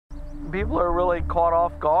People are really caught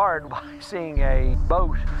off guard by seeing a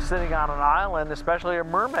boat sitting on an island, especially a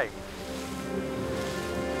mermaid.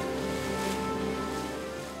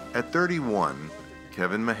 At 31,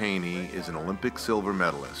 Kevin Mahaney is an Olympic silver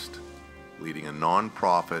medalist, leading a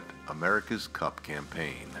non-profit America's Cup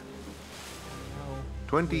campaign.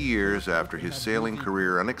 20 years after his sailing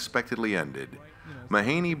career unexpectedly ended,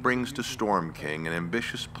 Mahaney brings to Storm King an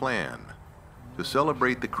ambitious plan to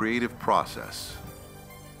celebrate the creative process.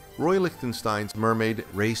 Roy Lichtenstein's Mermaid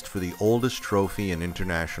raced for the oldest trophy in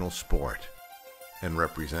international sport and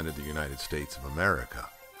represented the United States of America.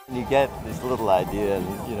 You get this little idea,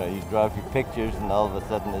 and you draw a few pictures, and all of a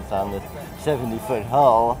sudden it's on this 70-foot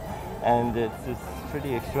hull, and it's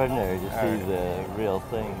pretty extraordinary to see the real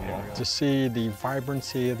thing. To see the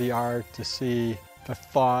vibrancy of the art, to see the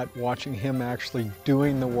thought, watching him actually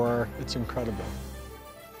doing the work, it's incredible.